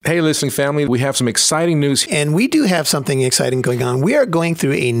Hey, listening family, we have some exciting news. And we do have something exciting going on. We are going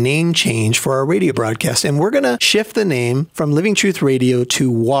through a name change for our radio broadcast, and we're going to shift the name from Living Truth Radio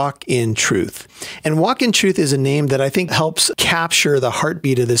to Walk in Truth. And Walk in Truth is a name that I think helps capture the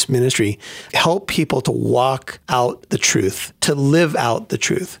heartbeat of this ministry, help people to walk out the truth, to live out the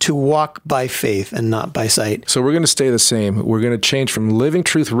truth, to walk by faith and not by sight. So we're going to stay the same. We're going to change from Living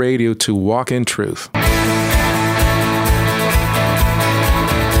Truth Radio to Walk in Truth.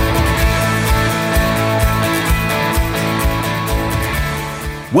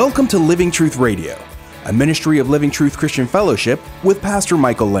 Welcome to Living Truth Radio, a ministry of Living Truth Christian Fellowship with Pastor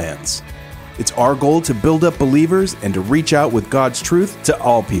Michael Lands. It's our goal to build up believers and to reach out with God's truth to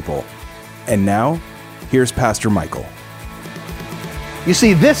all people. And now, here's Pastor Michael. You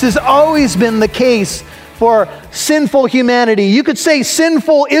see, this has always been the case for sinful humanity. You could say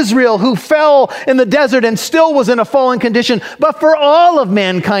sinful Israel who fell in the desert and still was in a fallen condition, but for all of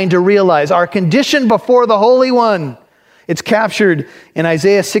mankind to realize our condition before the Holy One. It's captured in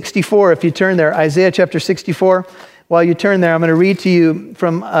Isaiah 64. If you turn there, Isaiah chapter 64. While you turn there, I'm going to read to you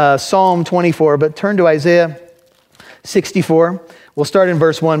from Psalm 24, but turn to Isaiah 64. We'll start in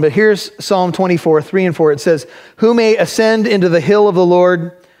verse 1, but here's Psalm 24, 3 and 4. It says, "Who may ascend into the hill of the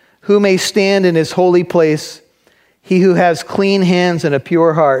Lord? Who may stand in his holy place? He who has clean hands and a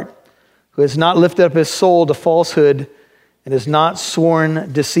pure heart, who has not lifted up his soul to falsehood and has not sworn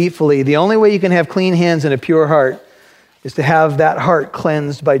deceitfully." The only way you can have clean hands and a pure heart is to have that heart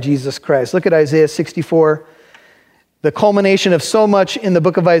cleansed by Jesus Christ. Look at Isaiah 64, the culmination of so much in the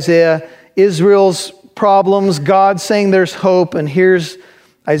book of Isaiah, Israel's problems, God saying there's hope, and here's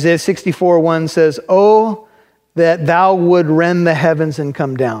Isaiah 64, 1 says, "Oh, that thou would rend the heavens and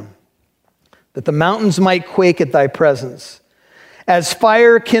come down, that the mountains might quake at thy presence. As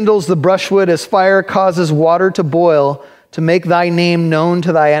fire kindles the brushwood, as fire causes water to boil, to make thy name known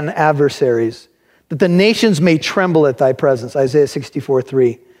to thine adversaries, that the nations may tremble at thy presence." Isaiah 64,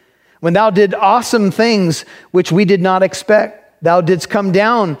 3. "When thou did awesome things which we did not expect, thou didst come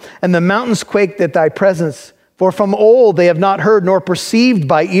down, and the mountains quaked at thy presence. For from old they have not heard, nor perceived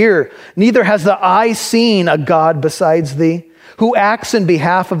by ear, neither has the eye seen a God besides thee, who acts in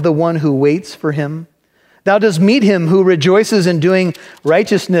behalf of the one who waits for him. Thou dost meet him who rejoices in doing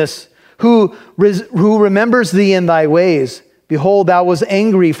righteousness, who remembers thee in thy ways. Behold, thou was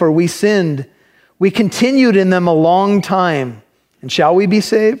angry, for we sinned. We continued in them a long time, and shall we be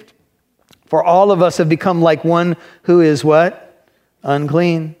saved? For all of us have become like one who is" what?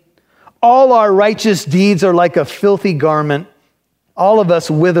 "Unclean. All our righteous deeds are like a filthy garment. All of us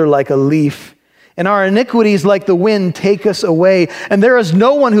wither like a leaf, and our iniquities like the wind take us away. And there is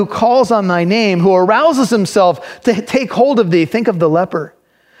no one who calls on thy name, who arouses himself to take hold of thee." Think of the leper.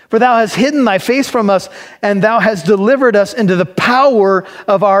 "For thou hast hidden thy face from us, and thou hast delivered us into the power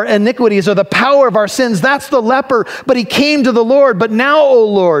of our iniquities," or the power of our sins. That's the leper, but he came to the Lord. "But now, O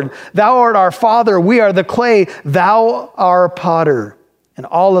Lord, thou art our Father, we are the clay, thou our potter, and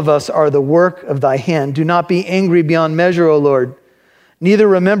all of us are the work of thy hand. Do not be angry beyond measure, O Lord, neither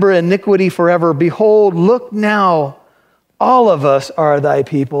remember iniquity forever. Behold, look now, all of us are thy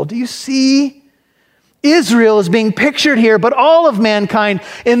people." Do you see? Israel is being pictured here, but all of mankind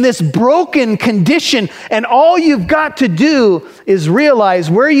in this broken condition. And all you've got to do is realize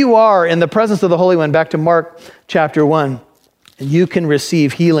where you are in the presence of the Holy One. Back to Mark chapter 1. And you can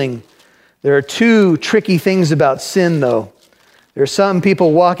receive healing. There are two tricky things about sin, though. There are some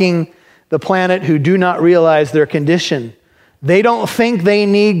people walking the planet who do not realize their condition. They don't think they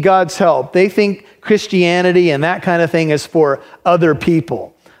need God's help. They think Christianity and that kind of thing is for other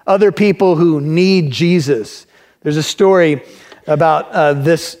people who need Jesus. There's a story about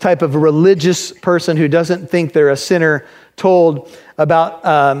this type of religious person who doesn't think they're a sinner, told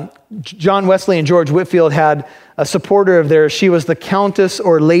about John Wesley and George Whitefield had a supporter of theirs. She was the Countess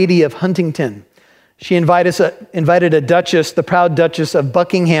or Lady of Huntington. She invited a duchess, the proud Duchess of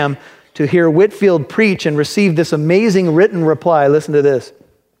Buckingham, to hear Whitefield preach and received this amazing written reply. Listen to this.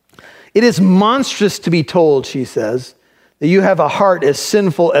 "It is monstrous to be told," she says, "that you have a heart as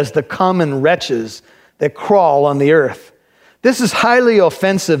sinful as the common wretches that crawl on the earth. This is highly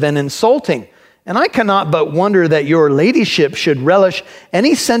offensive and insulting, and I cannot but wonder that your ladyship should relish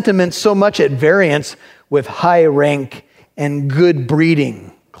any sentiment so much at variance with high rank and good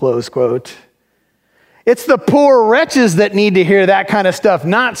breeding," close quote. "It's the poor wretches that need to hear that kind of stuff,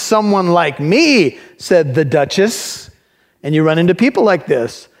 not someone like me," said the Duchess. And you run into people like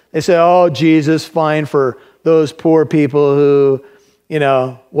this. They say, "Oh, Jesus, fine for those poor people who,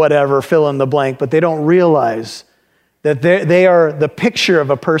 whatever, fill in the blank," but they don't realize that they are the picture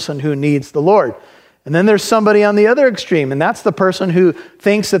of a person who needs the Lord. And then there's somebody on the other extreme, and that's the person who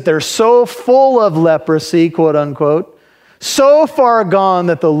thinks that they're so full of leprosy, quote unquote, so far gone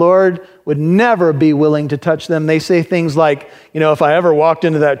that the Lord would never be willing to touch them. They say things like, if I ever walked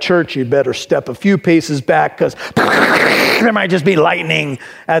into that church, you'd better step a few paces back because there might just be lightning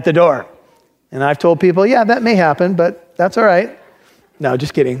at the door. And I've told people, yeah, that may happen, but that's all right. No,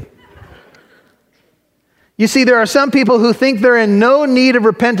 just kidding. You see, there are some people who think they're in no need of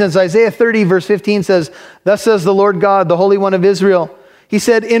repentance. Isaiah 30, verse 15 says, "Thus says the Lord God, the Holy One of Israel. He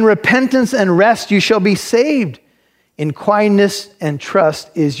said, in repentance and rest you shall be saved. In quietness and trust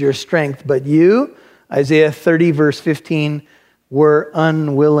is your strength. But you," Isaiah 30, verse 15, "were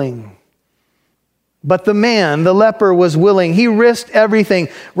unwilling." But the man, the leper, was willing. He risked everything.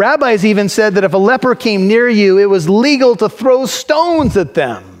 Rabbis even said that if a leper came near you, it was legal to throw stones at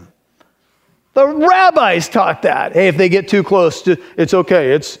them. The rabbis taught that. Hey, if they get too close, it's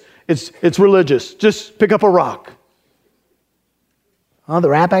okay. It's religious. Just pick up a rock. Oh, the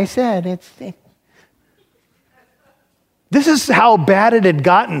rabbi said it's... This is how bad it had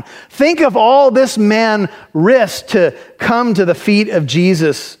gotten. Think of all this man risked to come to the feet of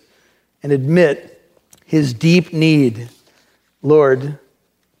Jesus and admit his deep need. Lord,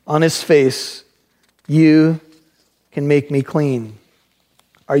 on his face, you can make me clean.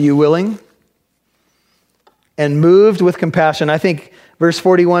 Are you willing? And moved with compassion. I think verse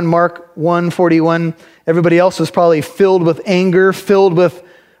 41, Mark 1:41, everybody else was probably filled with anger, filled with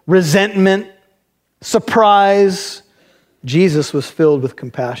resentment, surprise. Jesus was filled with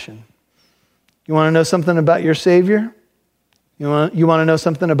compassion. You want to know something about your Savior? You want to know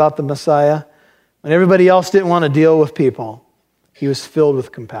something about the Messiah? When everybody else didn't want to deal with people, he was filled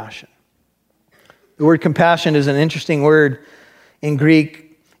with compassion. The word compassion is an interesting word in Greek.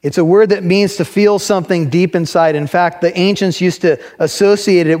 It's a word that means to feel something deep inside. In fact, the ancients used to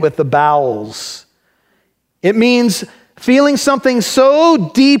associate it with the bowels. It means feeling something so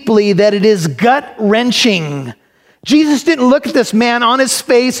deeply that it is gut-wrenching. Jesus didn't look at this man on his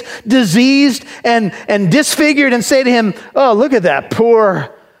face, diseased and disfigured, and say to him, "Oh, look at that poor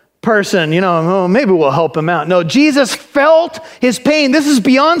person, maybe we'll help him out." No, Jesus felt his pain. This is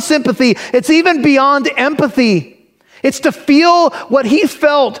beyond sympathy. It's even beyond empathy. It's to feel what he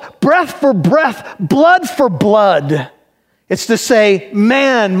felt, breath for breath, blood for blood. It's to say,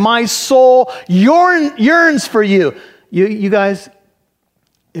 man, my soul yearns for you. You guys,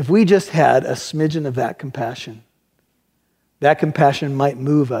 if we just had a smidgen of that compassion might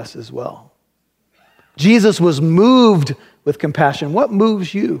move us as well. Jesus was moved with compassion. What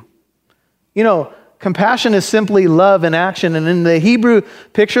moves you? Compassion is simply love in action. And in the Hebrew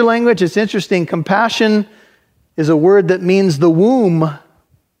picture language, it's interesting. Compassion is a word that means the womb.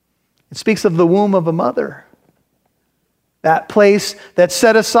 It speaks of the womb of a mother. That place that's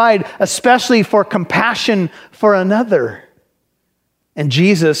set aside especially for compassion for another. And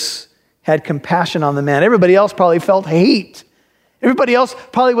Jesus had compassion on the man. Everybody else probably felt hate. Everybody else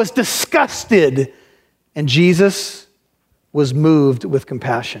probably was disgusted. And Jesus was moved with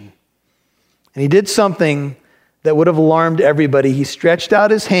compassion. And he did something that would have alarmed everybody. He stretched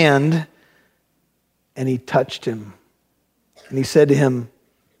out his hand and he touched him. And he said to him,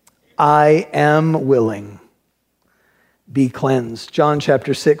 "I am willing. Be cleansed." John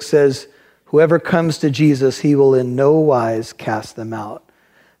chapter 6 says, "Whoever comes to Jesus, he will in no wise cast them out."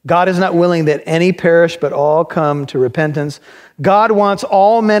 God is not willing that any perish, but all come to repentance. God wants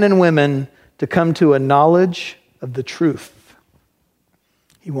all men and women to come to a knowledge of the truth.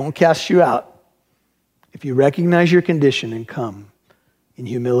 He won't cast you out if you recognize your condition and come in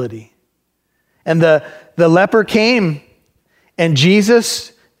humility. And the leper came, and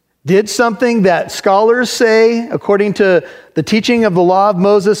Jesus did something that scholars say, according to the teaching of the law of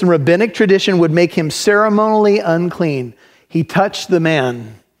Moses and rabbinic tradition, would make him ceremonially unclean. He touched the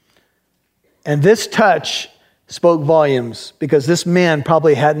man. And this touch spoke volumes, because this man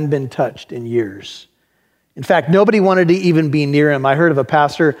probably hadn't been touched in years. In fact, nobody wanted to even be near him. I heard of a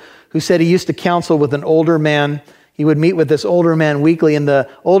pastor who said he used to counsel with an older man. He would meet with this older man weekly, and the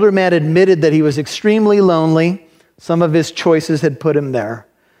older man admitted that he was extremely lonely. Some of his choices had put him there.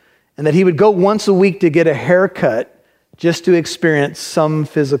 And that he would go once a week to get a haircut just to experience some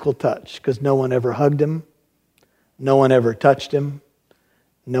physical touch, because no one ever hugged him. No one ever touched him.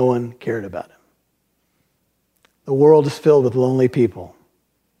 No one cared about him. The world is filled with lonely people.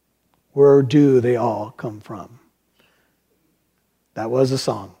 Where do they all come from? That was a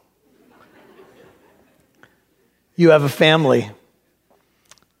song. You have a family.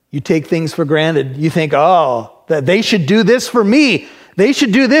 You take things for granted. You think, that they should do this for me. They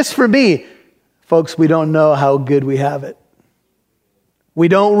should do this for me. Folks, we don't know how good we have it. We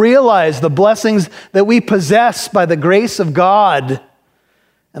don't realize the blessings that we possess by the grace of God.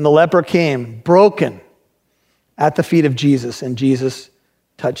 And the leper came broken at the feet of Jesus, and Jesus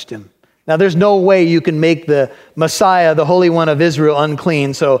touched him. Now, there's no way you can make the Messiah, the Holy One of Israel,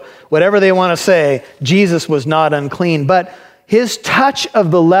 unclean. So whatever they want to say, Jesus was not unclean. But his touch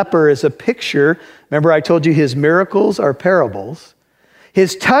of the leper is a picture. Remember, I told you his miracles are parables.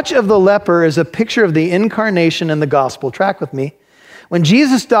 His touch of the leper is a picture of the incarnation and the gospel. Track with me. When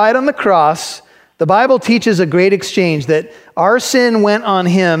Jesus died on the cross, the Bible teaches a great exchange, that our sin went on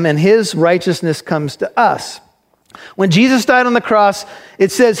him and his righteousness comes to us. When Jesus died on the cross,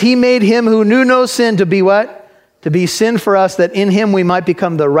 it says he made him who knew no sin to be what? To be sin for us, that in him we might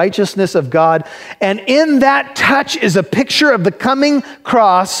become the righteousness of God. And in that touch is a picture of the coming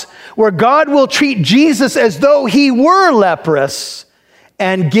cross, where God will treat Jesus as though he were leprous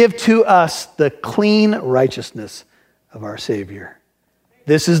and give to us the clean righteousness of our Savior.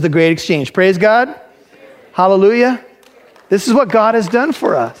 This is the great exchange. Praise God. Hallelujah. This is what God has done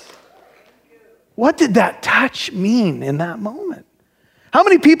for us. What did that touch mean in that moment? How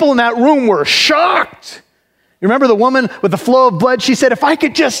many people in that room were shocked? You remember the woman with the flow of blood? She said, if I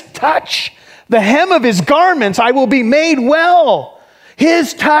could just touch the hem of his garments, I will be made well.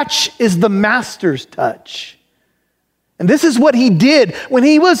 His touch is the master's touch. And this is what he did. When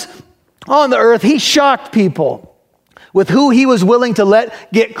he was on the earth, he shocked people with who he was willing to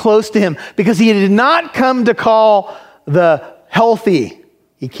let get close to him, because he did not come to call the healthy.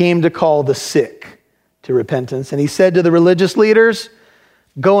 He came to call the sick to repentance. And he said to the religious leaders,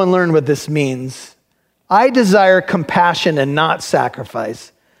 go and learn what this means. I desire compassion and not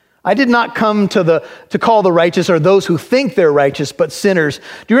sacrifice. I did not come to call the righteous, or those who think they're righteous, but sinners.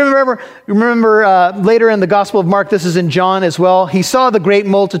 Do you remember later in the Gospel of Mark, this is in John as well, he saw the great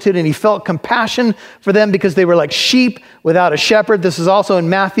multitude and he felt compassion for them because they were like sheep without a shepherd. This is also in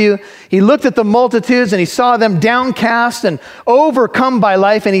Matthew. He looked at the multitudes and he saw them downcast and overcome by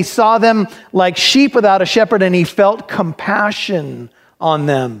life, and he saw them like sheep without a shepherd, and he felt compassion on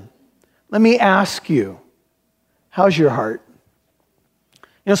them. Let me ask you, how's your heart?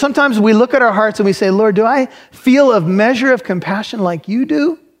 You know, sometimes we look at our hearts and we say, Lord, do I feel a measure of compassion like you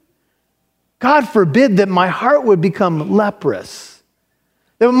do? God forbid that my heart would become leprous,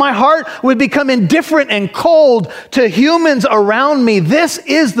 that my heart would become indifferent and cold to humans around me. This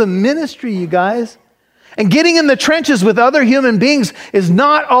is the ministry, you guys. And getting in the trenches with other human beings is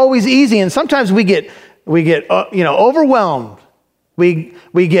not always easy. And sometimes we get overwhelmed. We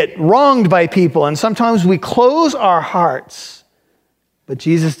get wronged by people, and sometimes we close our hearts. But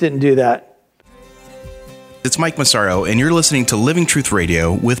Jesus didn't do that. It's Mike Massaro, and you're listening to Living Truth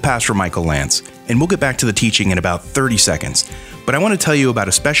Radio with Pastor Michael Lance. And we'll get back to the teaching in about 30 seconds. But I want to tell you about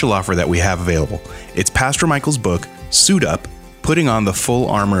a special offer that we have available. It's Pastor Michael's book, Suit Up, Putting on the Full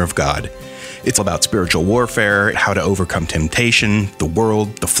Armor of God. It's about spiritual warfare, how to overcome temptation, the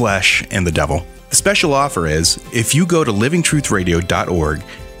world, the flesh, and the devil. The special offer is, if you go to livingtruthradio.org,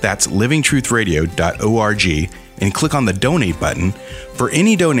 that's livingtruthradio.org, and click on the donate button, for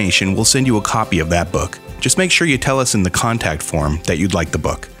any donation, we'll send you a copy of that book. Just make sure you tell us in the contact form that you'd like the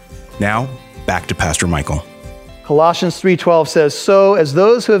book. Now, back to Pastor Michael. Colossians 3:12 says, so as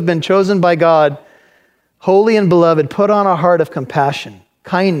those who have been chosen by God, holy and beloved, put on a heart of compassion,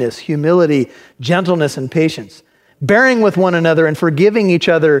 kindness, humility, gentleness, and patience, bearing with one another and forgiving each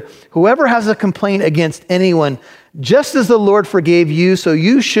other. Whoever has a complaint against anyone, just as the Lord forgave you, so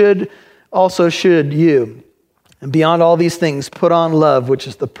you should you. And beyond all these things, put on love, which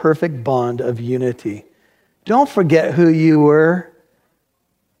is the perfect bond of unity. Don't forget who you were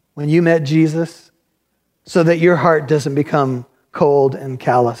when you met Jesus, so that your heart doesn't become cold and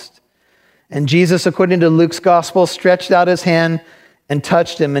calloused. And Jesus, according to Luke's gospel, stretched out his hand and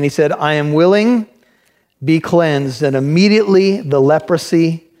touched him. And he said, I am willing, be cleansed. And immediately the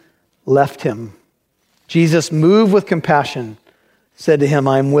leprosy left him. Jesus, moved with compassion, said to him,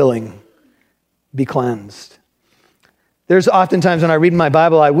 I am willing, be cleansed. There's oftentimes when I read my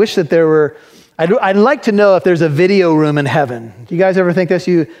Bible, I wish that there were, I'd like to know if there's a video room in heaven. Do you guys ever think this?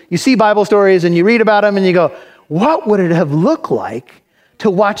 You see Bible stories and you read about them and you go, what would it have looked like to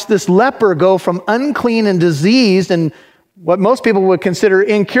watch this leper go from unclean and diseased and what most people would consider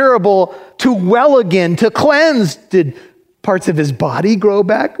incurable to well again, to cleansed? Did parts of his body grow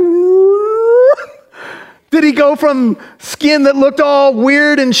back? Did he go from skin that looked all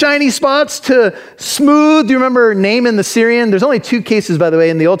weird and shiny spots to smooth? Do you remember Naaman the Syrian? There's only 2 cases, by the way,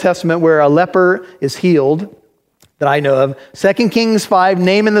 in the Old Testament where a leper is healed that I know of. 2 Kings 5,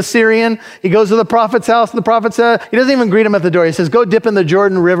 Naaman the Syrian. He goes to the prophet's house. And the prophet says, he doesn't even greet him at the door. He says, go dip in the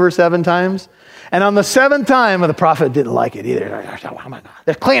Jordan River 7 times. And on the seventh time, the prophet didn't like it either.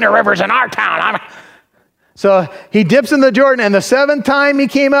 There's cleaner rivers in our town. So he dips in the Jordan, and the seventh time he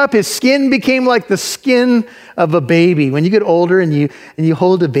came up, his skin became like the skin of a baby. When you get older and you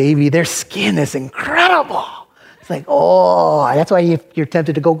hold a baby, their skin is incredible. It's like, oh, that's why you're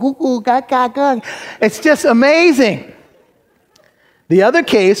tempted to go, goo, goo, ga, ga, ga. It's just amazing. The other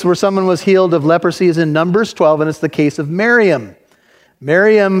case where someone was healed of leprosy is in Numbers 12, and it's the case of Miriam.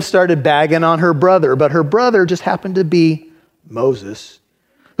 Miriam started bagging on her brother, but her brother just happened to be Moses,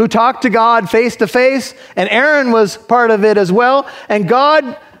 who talked to God face to face, and Aaron was part of it as well. And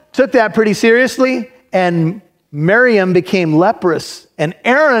God took that pretty seriously, and Miriam became leprous. And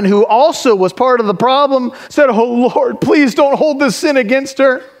Aaron, who also was part of the problem, said, "Oh Lord, please don't hold this sin against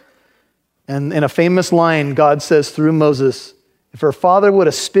her." And in a famous line, God says through Moses, if her father would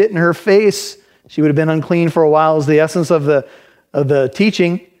have spit in her face, she would have been unclean for a while, is the essence of the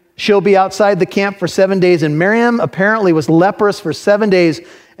teaching. She'll be outside the camp for 7 days. And Miriam apparently was leprous for 7 days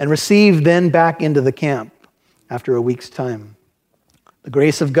and received then back into the camp after a week's time. The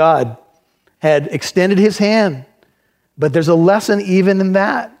grace of God had extended his hand, but there's a lesson even in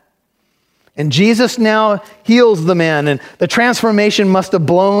that. And Jesus now heals the man, and the transformation must have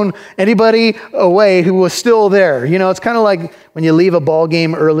blown anybody away who was still there. You know, it's kind of like when you leave a ball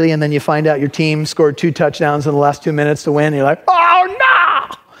game early and then you find out your team scored 2 touchdowns in the last 2 minutes to win. And you're like, oh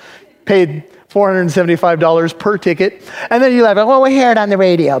no! Paid $475 per ticket. And then you're like, well, we hear it on the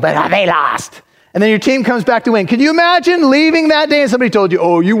radio, but they lost. And then your team comes back to win. Can you imagine leaving that day and somebody told you,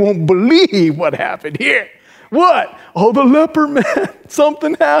 oh, you won't believe what happened here? What? Oh, the leper man,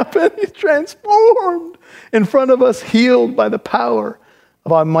 something happened. He's transformed in front of us, healed by the power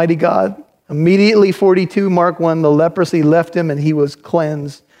of Almighty God. Immediately, 42, Mark 1, the leprosy left him and he was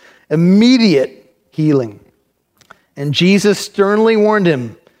cleansed. Immediate healing. And Jesus sternly warned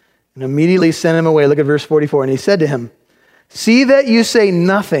him and immediately sent him away. Look at verse 44. And he said to him, see that you say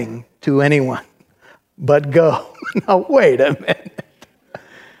nothing to anyone, but go. Now, wait a minute.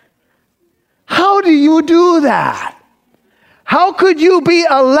 How do you do that? How could you be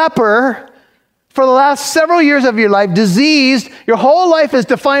a leper for the last several years of your life, diseased? Your whole life is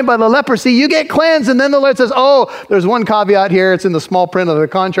defined by the leprosy. You get cleansed, and then the Lord says, oh, there's one caveat here. It's in the small print of the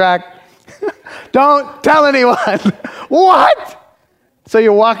contract. Don't tell anyone. What? So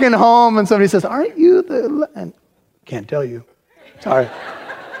you're walking home, and somebody says, aren't you the... And can't tell you. Sorry.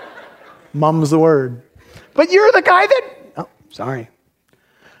 Mum's the word. But you're the guy that... Oh, sorry.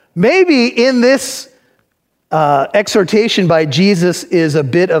 Maybe in this exhortation by Jesus is a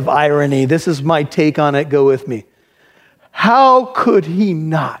bit of irony. This is my take on it. Go with me. How could he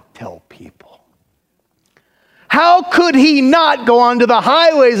not tell people? How could he not go onto the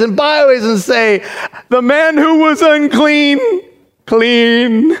highways and byways and say, the man who was unclean,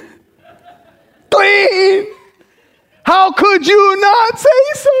 clean, clean? How could you not say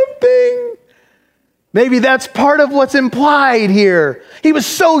something? Maybe that's part of what's implied here. He was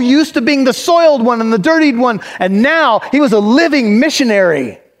so used to being the soiled one and the dirtied one, and now he was a living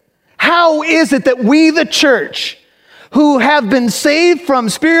missionary. How is it that we, the church, who have been saved from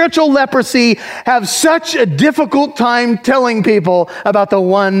spiritual leprosy, have such a difficult time telling people about the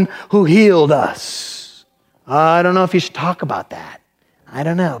one who healed us? I don't know if you should talk about that. I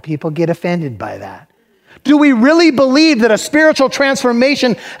don't know. People get offended by that. Do we really believe that a spiritual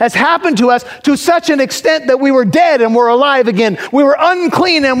transformation has happened to us to such an extent that we were dead and we're alive again? We were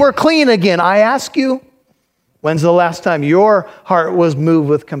unclean and we're clean again. I ask you, when's the last time your heart was moved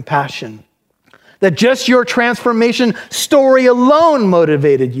with compassion? That just your transformation story alone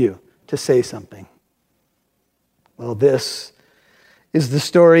motivated you to say something? Well, this is the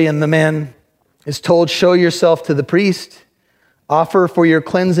story, and the man is told, show yourself to the priest. Offer for your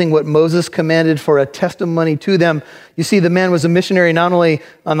cleansing what Moses commanded for a testimony to them. You see, the man was a missionary not only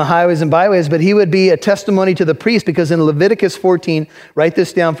on the highways and byways, but he would be a testimony to the priest, because in Leviticus 14, write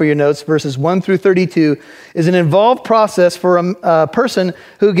this down for your notes, verses 1 through 32, is an involved process for a person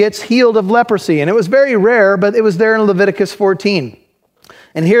who gets healed of leprosy. And it was very rare, but it was there in Leviticus 14.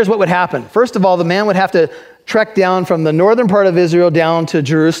 And here's what would happen. First of all, the man would have to trek down from the northern part of Israel down to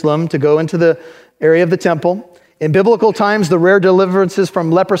Jerusalem to go into the area of the temple. In biblical times, the rare deliverances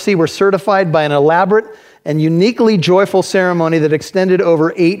from leprosy were certified by an elaborate and uniquely joyful ceremony that extended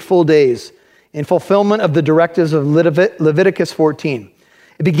over 8 full days in fulfillment of the directives of Leviticus 14.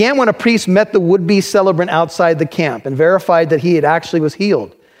 It began when a priest met the would-be celebrant outside the camp and verified that he had actually was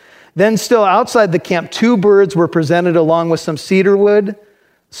healed. Then still outside the camp, 2 birds were presented along with some cedar wood,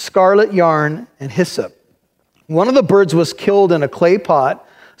 scarlet yarn, and hyssop. One of the birds was killed in a clay pot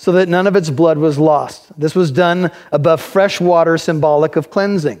so that none of its blood was lost. This was done above fresh water, symbolic of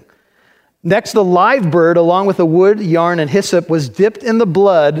cleansing. Next, the live bird, along with the wood, yarn, and hyssop, was dipped in the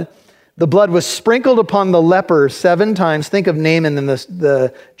blood. The blood was sprinkled upon the leper 7 times. Think of Naaman in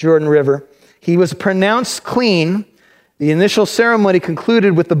the Jordan River. He was pronounced clean. The initial ceremony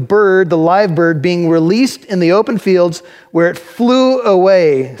concluded with the bird, the live bird, being released in the open fields where it flew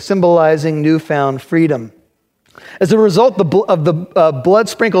away, symbolizing newfound freedom. As a result of the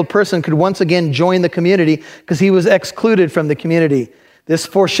blood-sprinkled person could once again join the community because he was excluded from the community. This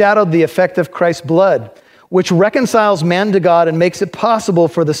foreshadowed the effect of Christ's blood, which reconciles man to God and makes it possible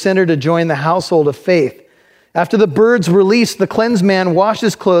for the sinner to join the household of faith. After the bird's release, the cleansed man washed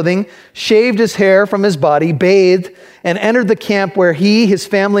his clothing, shaved his hair from his body, bathed, and entered the camp where he, his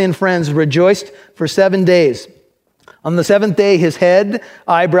family, and friends rejoiced for 7 days. On the 7th day, his head,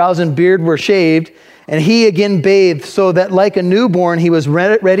 eyebrows, and beard were shaved, and he again bathed, so that like a newborn, he was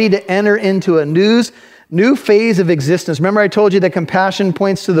ready to enter into a new phase of existence. Remember I told you that compassion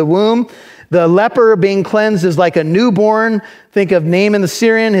points to the womb? The leper being cleansed is like a newborn. Think of Naaman the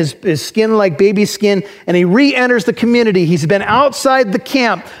Syrian, his skin like baby skin, and he re-enters the community. He's been outside the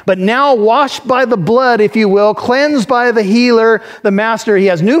camp, but now washed by the blood, if you will, cleansed by the healer, the master. He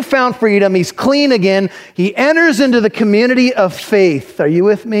has newfound freedom. He's clean again. He enters into the community of faith. Are you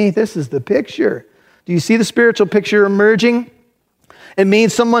with me? This is the picture. Do you see the spiritual picture emerging? It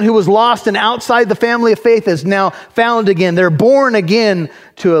means someone who was lost and outside the family of faith is now found again. They're born again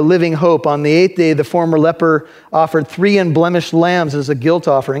to a living hope. On the 8th day, the former leper offered 3 unblemished lambs as a guilt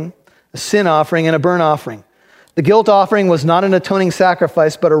offering, a sin offering, and a burnt offering. The guilt offering was not an atoning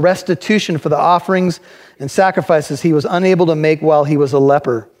sacrifice, but a restitution for the offerings and sacrifices he was unable to make while he was a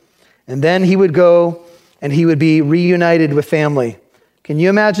leper. And then he would go and he would be reunited with family. Can you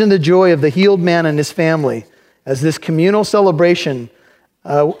imagine the joy of the healed man and his family as this communal celebration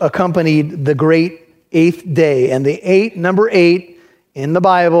accompanied the great 8th day? And the number 8 in the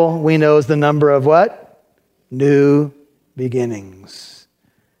Bible, we know, is the number of what? New beginnings.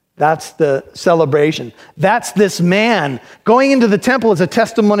 That's the celebration. That's this man. Going into the temple is a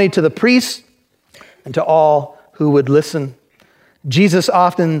testimony to the priests and to all who would listen. Jesus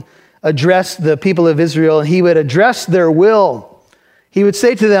often addressed the people of Israel, and he would address their will. He would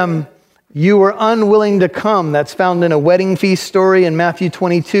say to them, "You were unwilling to come." That's found in a wedding feast story in Matthew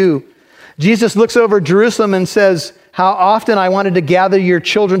 22. Jesus looks over Jerusalem and says, "How often I wanted to gather your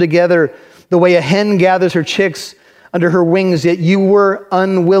children together the way a hen gathers her chicks under her wings, yet you were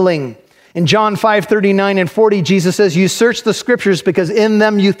unwilling." In John 5:39 and 40, Jesus says, "You search the scriptures because in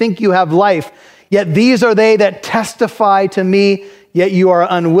them you think you have life, yet these are they that testify to me, yet you are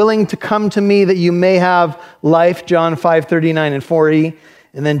unwilling to come to me that you may have life." John 5:39 and 40.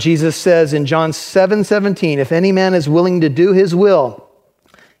 And then Jesus says in John 7:17, "If any man is willing to do his will,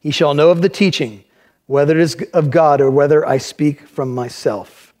 he shall know of the teaching, whether it is of God or whether I speak from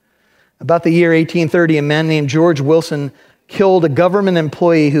myself." About the year 1830, a man named George Wilson killed a government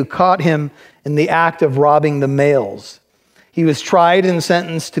employee who caught him in the act of robbing the mails. He was tried and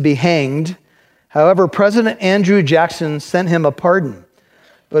sentenced to be hanged. However, President Andrew Jackson sent him a pardon.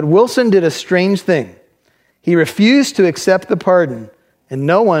 But Wilson did a strange thing. He refused to accept the pardon, and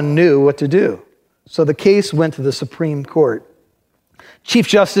no one knew what to do. So the case went to the Supreme Court. Chief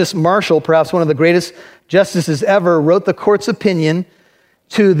Justice Marshall, perhaps one of the greatest justices ever, wrote the court's opinion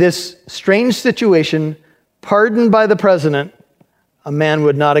to this strange situation. Pardoned by the president, a man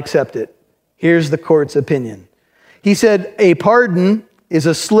would not accept it. Here's the court's opinion. He said, "A pardon is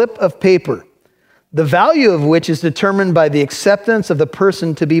a slip of paper, the value of which is determined by the acceptance of the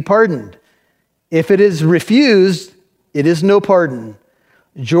person to be pardoned. If it is refused, it is no pardon.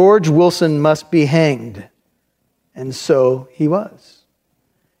 George Wilson must be hanged." And so he was.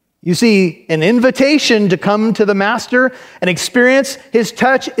 You see, an invitation to come to the Master and experience his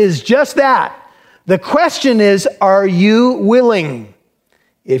touch is just that. The question is, are you willing?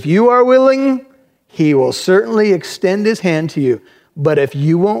 If you are willing, he will certainly extend his hand to you. But if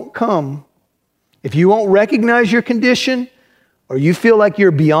you won't come, if you won't recognize your condition, or you feel like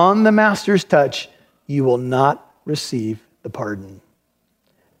you're beyond the Master's touch, you will not receive the pardon.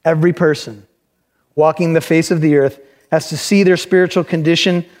 Every person walking the face of the earth has to see their spiritual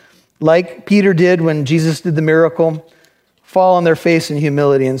condition, like Peter did when Jesus did the miracle, fall on their face in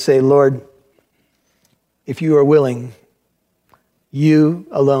humility and say, "Lord, if you are willing, you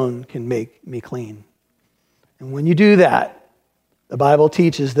alone can make me clean." And when you do that, the Bible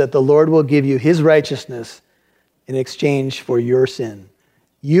teaches that the Lord will give you his righteousness in exchange for your sin.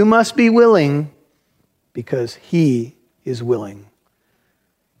 You must be willing because he is willing.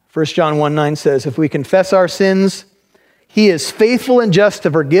 1 John 1:9 says, "If we confess our sins, he is faithful and just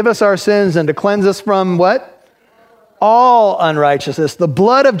to forgive us our sins and to cleanse us from" what? all unrighteousness. The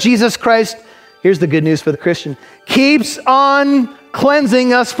blood of Jesus Christ, here's the good news for the Christian, keeps on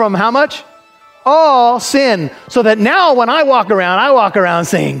cleansing us from how much? All sin. So that now when I walk around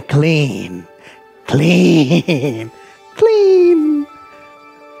saying, clean, clean, clean.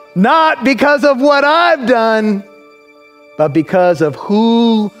 Not because of what I've done, but because of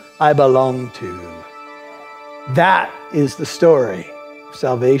who I belong to. That is the story of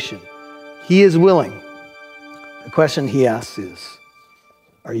salvation. He is willing. The question he asks is,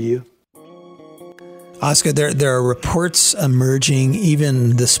 are you? Oscar, there are reports emerging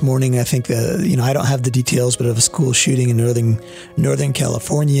even this morning. I think I don't have the details, but of a school shooting in Northern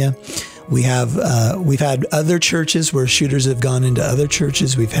California. We've had other churches where shooters have gone into other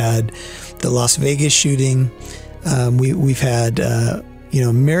churches. We've had the Las Vegas shooting. We've had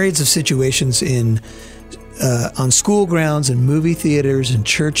myriads of situations on school grounds and movie theaters and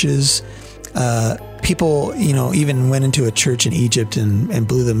churches. People, even went into a church in Egypt and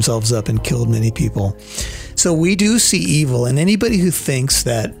blew themselves up and killed many people. So we do see evil, and anybody who thinks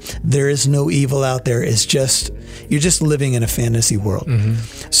that there is no evil out there is you're just living in a fantasy world.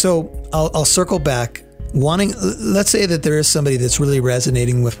 Mm-hmm. So I'll circle back. Let's say that there is somebody that's really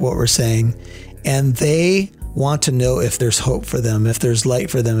resonating with what we're saying, and they want to know if there's hope for them, if there's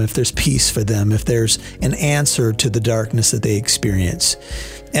light for them, if there's peace for them, if there's an answer to the darkness that they experience.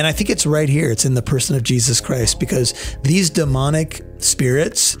 And I think it's right here. It's in the person of Jesus Christ, because these demonic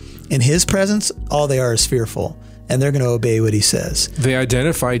spirits in his presence, all they are is fearful, and they're going to obey what he says. They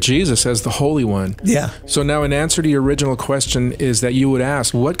identify Jesus as the Holy One. Yeah. So now an answer to your original question is that you would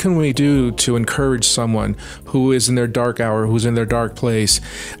ask, what can we do to encourage someone who is in their dark hour, who's in their dark place?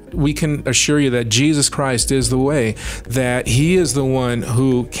 We can assure you that Jesus Christ is the way, that he is the one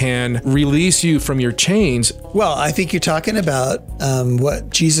who can release you from your chains. Well, I think you're talking about what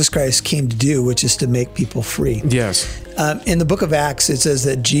Jesus Christ came to do, which is to make people free. Yes. In the book of Acts, it says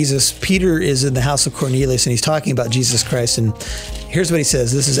that Peter is in the house of Cornelius, and he's talking about Jesus Christ. And here's what he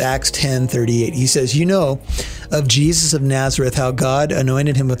says. This is Acts 10:38. He says, "You know of Jesus of Nazareth, how God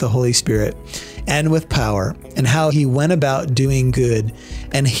anointed him with the Holy Spirit and with power, and how he went about doing good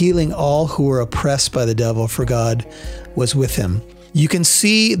and healing all who were oppressed by the devil, for God was with him." You can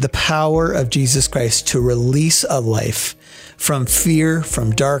see the power of Jesus Christ to release a life from fear,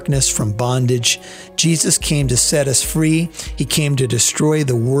 from darkness, from bondage. Jesus came to set us free. He came to destroy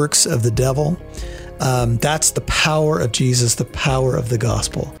the works of the devil. That's the power of Jesus, the power of the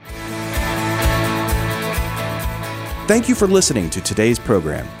gospel. Thank you for listening to today's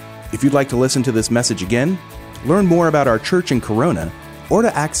program. If you'd like to listen to this message again, learn more about our church in Corona, or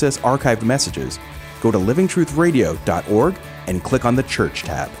to access archived messages, go to livingtruthradio.org and click on the Church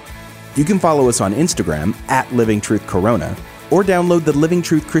tab. You can follow us on Instagram @LivingTruthCorona, or download the Living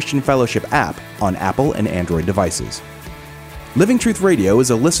Truth Christian Fellowship app on Apple and Android devices. Living Truth Radio is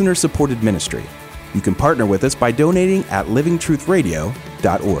a listener-supported ministry. You can partner with us by donating at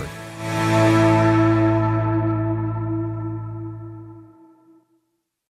livingtruthradio.org.